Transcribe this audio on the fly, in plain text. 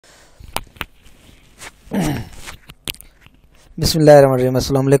बिस्मिल्लाहिर्रहमानिर्रहीम।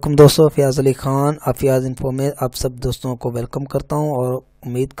 अस्सलाम वालेकुम दोस्तों, फ़याज़ अली ख़ान अफ़याज़ इन्फो में आप सब दोस्तों को वेलकम करता हूं और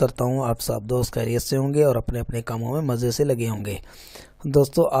उम्मीद करता हूं आप सब दोस्त खैरियत से होंगे और अपने अपने कामों में मज़े से लगे होंगे।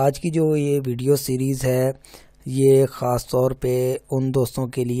 दोस्तों, आज की जो ये वीडियो सीरीज़ है ये ख़ास तौर पे उन दोस्तों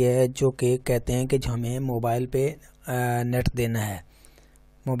के लिए है जो कि कहते हैं कि हमें मोबाइल पे नेट देना है,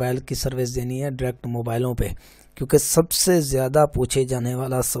 मोबाइल की सर्विस देनी है डायरेक्ट मोबाइलों पे, क्योंकि सबसे ज़्यादा पूछे जाने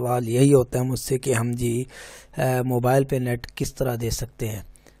वाला सवाल यही होता है मुझसे कि हम जी मोबाइल पे नेट किस तरह दे सकते हैं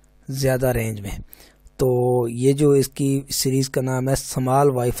ज़्यादा रेंज में। तो ये जो इसकी सीरीज़ का नाम है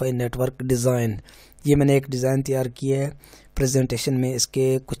स्मॉल वाईफाई नेटवर्क डिज़ाइन, ये मैंने एक डिज़ाइन तैयार किया है। प्रेजेंटेशन में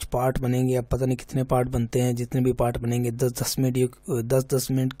इसके कुछ पार्ट बनेंगे, अब पता नहीं कितने पार्ट बनते हैं, जितने भी पार्ट बनेंगे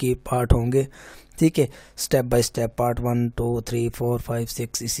 10-10 मिनट के पार्ट होंगे, ठीक है। स्टेप बाय स्टेप पार्ट 1 2 3 4 5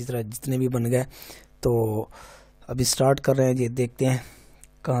 6 इसी तरह जितने भी बन गए। तो अभी स्टार्ट कर रहे हैं जी, देखते हैं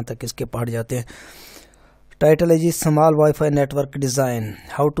कहाँ तक इसके पार्ट जाते हैं। टाइटल है जी small wifi network design,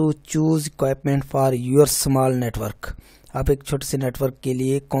 how to choose equipment for your small network. आप एक छोटे से नेटवर्क के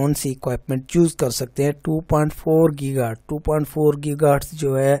लिए कौन सी इक्विपमेंट चूज़ कर सकते हैं। 2.4 गीगाहर्ट्ज़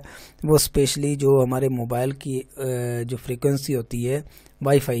जो है वो स्पेशली जो हमारे मोबाइल की जो फ्रीक्वेंसी होती है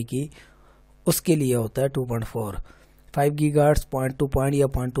वाईफाई की उसके लिए होता है 2.4। 5 गीगाहर्ट्ज़ पॉइंट टू पॉइंट या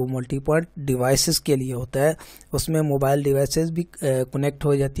point two multi point devices के लिए होता है, उसमें मोबाइल डिवाइसेस भी कनेक्ट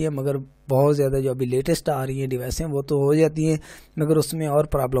हो जाती है, मगर बहुत ज़्यादा जो अभी लेटेस्ट आ रही हैं डिवाइसें वो तो हो जाती हैं, मगर उसमें और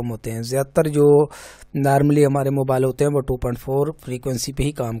प्रॉब्लम होते हैं। ज़्यादातर जो नॉर्मली हमारे मोबाइल होते हैं वो 2.4 फ्रीक्वेंसी पे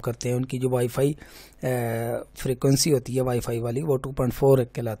ही काम करते हैं, उनकी जो वाईफाई फ्रीक्वेंसी होती है वाईफाई वाली वो 2.4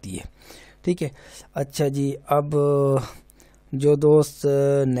 कहलाती है, ठीक है। अच्छा जी, अब जो दोस्त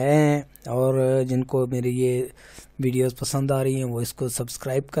नए हैं और जिनको मेरी ये वीडियोस पसंद आ रही हैं वो इसको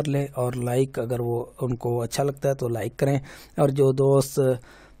सब्सक्राइब कर लें और लाइक, अगर वो उनको अच्छा लगता है तो लाइक करें, और जो दोस्त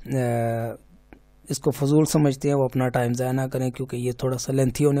इसको फजूल समझते हैं वो अपना टाइम ज़ाया ना करें, क्योंकि ये थोड़ा सा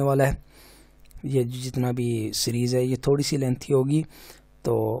लेंथी होने वाला है। ये जितना भी सीरीज़ है ये थोड़ी सी लेंथी होगी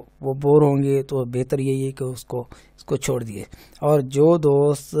तो वो बोर होंगे, तो बेहतर यही है कि इसको छोड़ दिए। और जो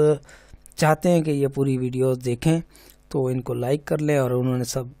दोस्त चाहते हैं कि ये पूरी वीडियोस देखें तो इनको लाइक कर लें, और उन्होंने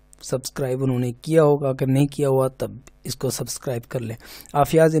सब्सक्राइब उन्होंने किया होगा, अगर नहीं किया हुआ तब इसको सब्सक्राइब कर लें।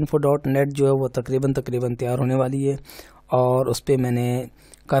 afiazinfo.net जो है वो तकरीबन तैयार होने वाली है, और उस पर मैंने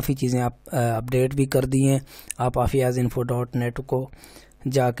काफ़ी चीज़ें अपडेट भी कर दी हैं। आप afiazinfo.net को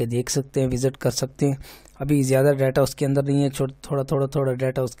जाके देख सकते हैं, विज़िट कर सकते हैं। अभी ज़्यादा डाटा उसके अंदर नहीं है, थोड़ा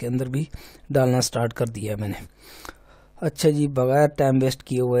डाटा उसके अंदर भी डालना स्टार्ट कर दिया है मैंने। अच्छा जी, बग़ैर टाइम वेस्ट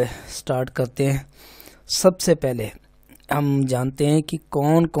किए हुए स्टार्ट करते हैं। सबसे पहले हम जानते हैं कि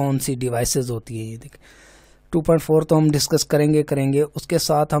कौन कौन सी डिवाइसेस होती है। ये देख 2.4 तो हम डिस्कस करेंगे, उसके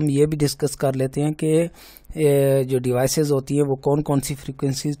साथ हम ये भी डिस्कस कर लेते हैं कि जो डिवाइसेस होती हैं वो कौन कौन सी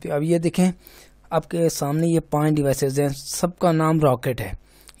फ्रीक्वेंसीज पे। अब ये देखें आपके सामने ये 5 डिवाइसेस हैं, सबका नाम रॉकेट है,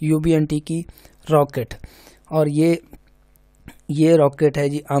 ubnt की रॉकेट, और ये रॉकेट है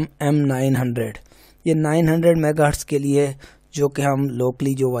जी M900। ये 900 मेगाहर्ट्ज़ के लिए जो कि हम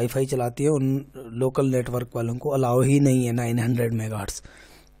लोकली जो वाईफाई चलाते हैं उन लोकल नेटवर्क वालों को अलाउ ही नहीं है 900 मेगाहर्ट्ज़,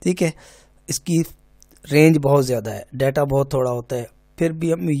 ठीक है। इसकी रेंज बहुत ज़्यादा है, डाटा बहुत थोड़ा होता है, फिर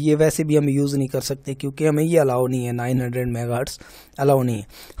भी हम ये वैसे भी हम यूज़ नहीं कर सकते क्योंकि हमें ये अलाउ नहीं है, 900 मेगाहर्ट्ज़ अलाउ नहीं है।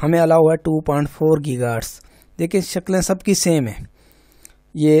 हमें अलाउ है 2.4 गीगाहर्ट्ज़। देखिए शक्लें सबकी सेम है,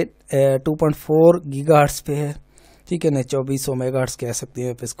 ये 2.4 गीगाहर्ट्ज़ पे है, ठीक है ना। 2400 मेगाहर्ट्ज़ कह सकते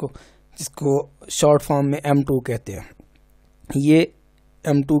हैं इसको, जिसको शॉर्ट फॉर्म में M2 कहते हैं। ये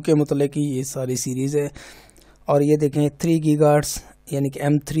M2 के मतलब की ये सारी सीरीज़ है। और ये देखें 3 गीगाहर्ट्ज़ यानी कि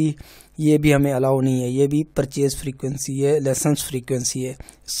M3, ये भी हमें अलाउ नहीं है, ये भी परचेज़ फ्रीक्वेंसी है, लाइसेंस फ्रीक्वेंसी है,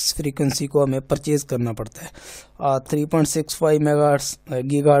 इस फ्रीक्वेंसी को हमें परचेज़ करना पड़ता है। 3.65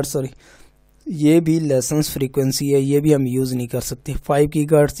 गीगाहर्ट्ज़ सॉरी, ये भी लाइसेंस फ्रीक्वेंसी है, ये भी हम यूज़ नहीं कर सकते। 5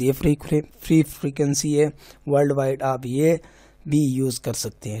 गीगाहर्ट्ज़ ये फ्री फ्रीक्वेंसी है, वर्ल्ड वाइड आप ये भी यूज़ कर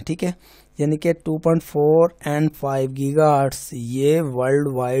सकते हैं, ठीक है। यानी कि 2.4 एंड 5 गीगाहर्ट्ज़ ये वर्ल्ड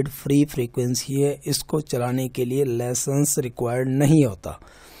वाइड फ्री फ्रीक्वेंसी है, इसको चलाने के लिए लाइसेंस रिक्वायर्ड नहीं होता।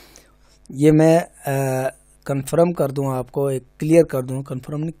 ये मैं कंफर्म कर दूं आपको, एक क्लियर कर दूं,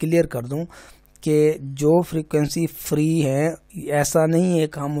 कंफर्म नहीं क्लियर कर दूं कि जो फ्रीक्वेंसी फ्री है ऐसा नहीं है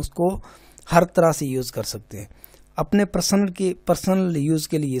कि हम उसको हर तरह से यूज़ कर सकते हैं, अपने पर्सनल यूज़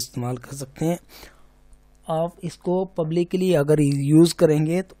के लिए इस्तेमाल कर सकते हैं। आप इसको पब्लिकली अगर यूज़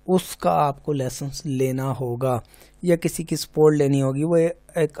करेंगे तो उसका आपको लाइसेंस लेना होगा या किसी की सपोर्ट लेनी होगी, वो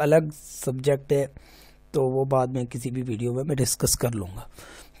एक अलग सब्जेक्ट है, तो वो बाद में किसी भी वीडियो में मैं डिस्कस कर लूँगा,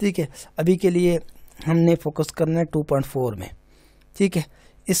 ठीक है। अभी के लिए हमने फोकस करना है 2.4 में, ठीक है।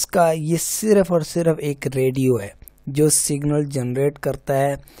 इसका ये सिर्फ़ और सिर्फ एक रेडियो है, जो सिग्नल जनरेट करता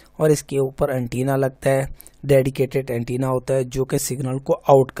है और इसके ऊपर एंटीना लगता है, डेडिकेटेड एंटीना होता है जो कि सिग्नल को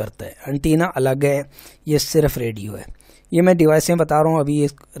आउट करता है। एंटीना अलग है, ये सिर्फ रेडियो है। ये मैं डिवाइसें बता रहा हूँ, अभी ये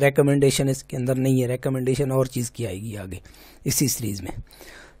रिकमेंडेशन इसके अंदर नहीं है, रिकमेंडेशन और चीज़ की आएगी आगे इसी सीरीज़ में।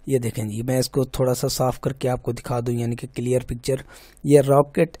 ये देखें जी, मैं इसको थोड़ा सा साफ करके आपको दिखा दूँ, यानी कि क्लियर पिक्चर। ये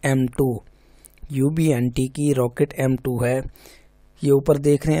रॉकेट M2 UBNT की रॉकेट M2 है। ये ऊपर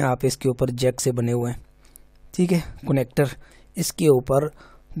देख रहे हैं आप, इसके ऊपर जैक से बने हुए हैं, ठीक है, कनेक्टर। इसके ऊपर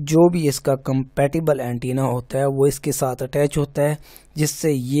जो भी इसका कंपैटिबल एंटीना होता है वो इसके साथ अटैच होता है,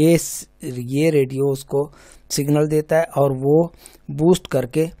 जिससे ये रेडियो उसको सिग्नल देता है और वो बूस्ट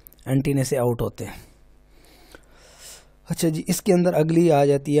करके एंटीने से आउट होते हैं। अच्छा जी, इसके अंदर अगली आ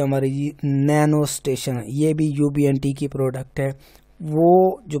जाती है हमारी जी नैनो स्टेशन। ये भी UBNT की प्रोडक्ट है।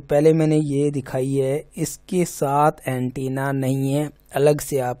 वो जो पहले मैंने ये दिखाई है, इसके साथ एंटीना नहीं है, अलग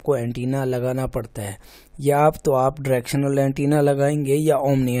से आपको एंटीना लगाना पड़ता है। या आप डायरेक्शनल एंटीना लगाएंगे या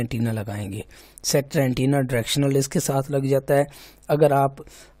ओमनी एंटीना लगाएंगे। सेक्टर एंटीना डायरेक्शनल इसके साथ लग जाता है। अगर आप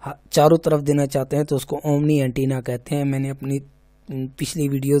चारों तरफ देना चाहते हैं तो उसको ओमनी एंटीना कहते हैं। मैंने अपनी पिछली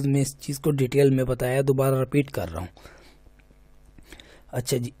वीडियोस में इस चीज़ को डिटेल में बताया, दोबारा रिपीट कर रहा हूँ।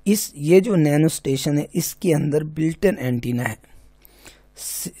 अच्छा जी, ये जो नैनो स्टेशन है, इसके अंदर बिल्टन एंटीना है।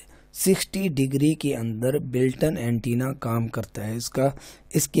 60 डिग्री के अंदर बिल्टन एंटीना काम करता है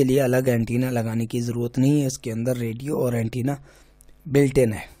इसके लिए अलग एंटीना लगाने की ज़रूरत नहीं है। इसके अंदर रेडियो और एंटीना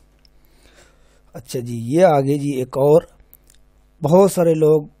बिल्टन है। अच्छा जी, ये आगे जी एक और बहुत सारे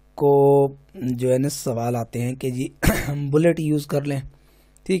लोग को जो है ना सवाल आते हैं कि जी हम बुलेट यूज़ कर लें,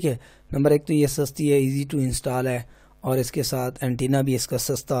 ठीक है। नंबर एक तो ये सस्ती है, इजी टू इंस्टॉल है और इसके साथ एंटीना भी इसका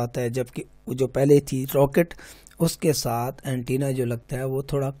सस्ता आता है। जबकि जो पहले थी रॉकेट, उसके साथ एंटीना जो लगता है वो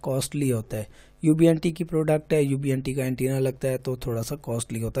थोड़ा कॉस्टली होता है। UBNT की प्रोडक्ट है, UBNT का एंटीना लगता है तो थोड़ा सा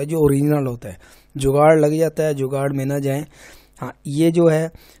कॉस्टली होता है, जो ओरिजिनल होता है। जुगाड़ लग जाता है, जुगाड़ में ना जाएं। हाँ, ये जो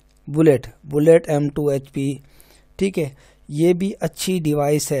है बुलेट M2 HP, ठीक है, ये भी अच्छी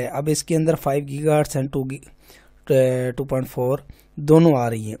डिवाइस है। अब इसके अंदर 5 GHz एंड 2.4 दोनों आ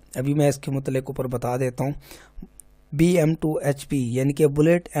रही है। अभी मैं इसके मुतल्लिक़ ऊपर बता देता हूँ। BM2 HP यानी कि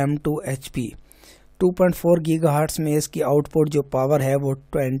बुलेट M2 HP 2.4 GHz में इसकी आउटपुट जो पावर है वो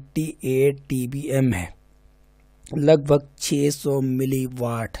 28 dBm है, लगभग 600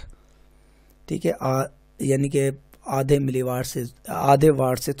 मिलीवाट, ठीक है। यानी कि आधे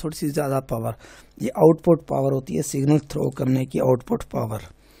वाट से थोड़ी सी ज़्यादा पावर, ये आउटपुट पावर होती है सिग्नल थ्रो करने की आउटपुट पावर।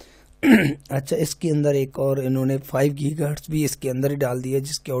 अच्छा, इसके अंदर एक और इन्होंने 5 GHz भी इसके अंदर ही डाल दिया,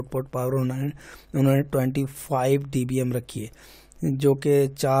 जिसकी आउटपुट पावर उन्होंने 25 dBm रखी है, जो कि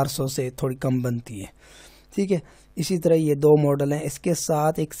 400 से थोड़ी कम बनती है, ठीक है। इसी तरह ये दो मॉडल हैं। इसके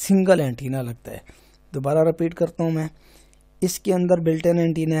साथ एक सिंगल एंटीना लगता है। दोबारा रिपीट करता हूँ मैं, इसके अंदर बिल्ट इन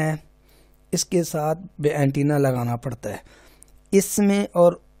एंटीना है, इसके साथ एंटीना लगाना पड़ता है। इसमें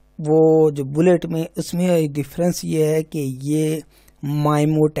और वो जो बुलेट में, उसमें एक डिफरेंस ये है कि ये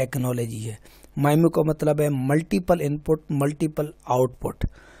माइमो टेक्नोलॉजी है। माइमो का मतलब है मल्टीपल इनपुट मल्टीपल आउटपुट,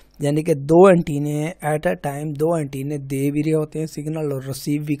 यानी कि दो एंटीने एट अ टाइम, दो एंटीने दे भी रहे होते हैं सिग्नल और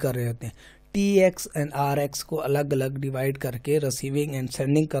रिसीव भी कर रहे होते हैं। TX एंड RX को अलग अलग डिवाइड करके रिसीविंग एंड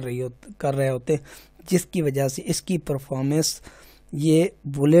सेंडिंग कर रहे होते हैं, जिसकी वजह से इसकी परफॉर्मेंस ये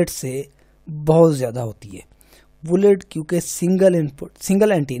बुलेट से बहुत ज़्यादा होती है। बुलेट क्योंकि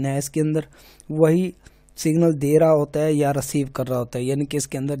सिंगल एंटीना है, इसके अंदर वही सिग्नल दे रहा होता है या रिसीव कर रहा होता है, यानी कि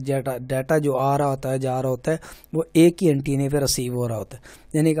इसके अंदर डाटा जो आ रहा होता है जा रहा होता है वो एक ही एंटीने पे रिसीव हो रहा होता है।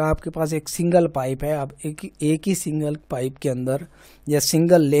 यानी कि आपके पास एक सिंगल पाइप है, आप एक ही सिंगल पाइप के अंदर या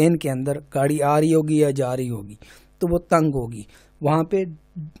सिंगल लेन के अंदर गाड़ी आ रही होगी या जा रही होगी तो वो तंग होगी। वहाँ पे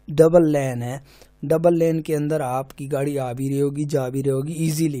डबल लेन है, डबल लेन के अंदर आपकी गाड़ी आ भी रही होगी जा भी रही होगी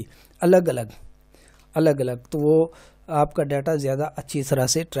ईजीली, अलग अलग, तो वो आपका डाटा ज़्यादा अच्छी तरह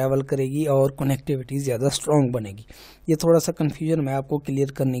से ट्रैवल करेगी और कनेक्टिविटी ज़्यादा स्ट्रॉन्ग बनेगी। ये थोड़ा सा कन्फ्यूजन मैं आपको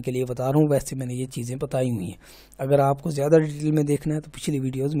क्लियर करने के लिए बता रहा हूँ, वैसे मैंने ये चीज़ें बताई हुई हैं। अगर आपको ज़्यादा डिटेल में देखना है तो पिछली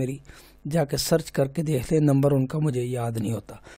वीडियोस मेरी जाकर सर्च करके देख लें, नंबर उनका मुझे याद नहीं होता।